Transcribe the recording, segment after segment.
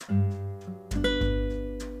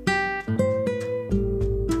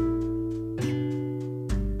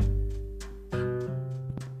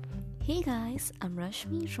Hey guys, I'm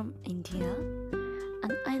Rashmi from India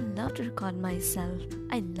and I love to record myself.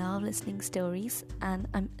 I love listening stories and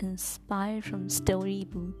I'm inspired from Story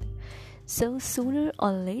Booth. So sooner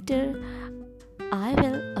or later I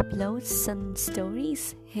will upload some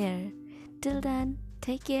stories here. Till then,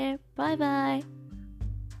 take care. Bye bye.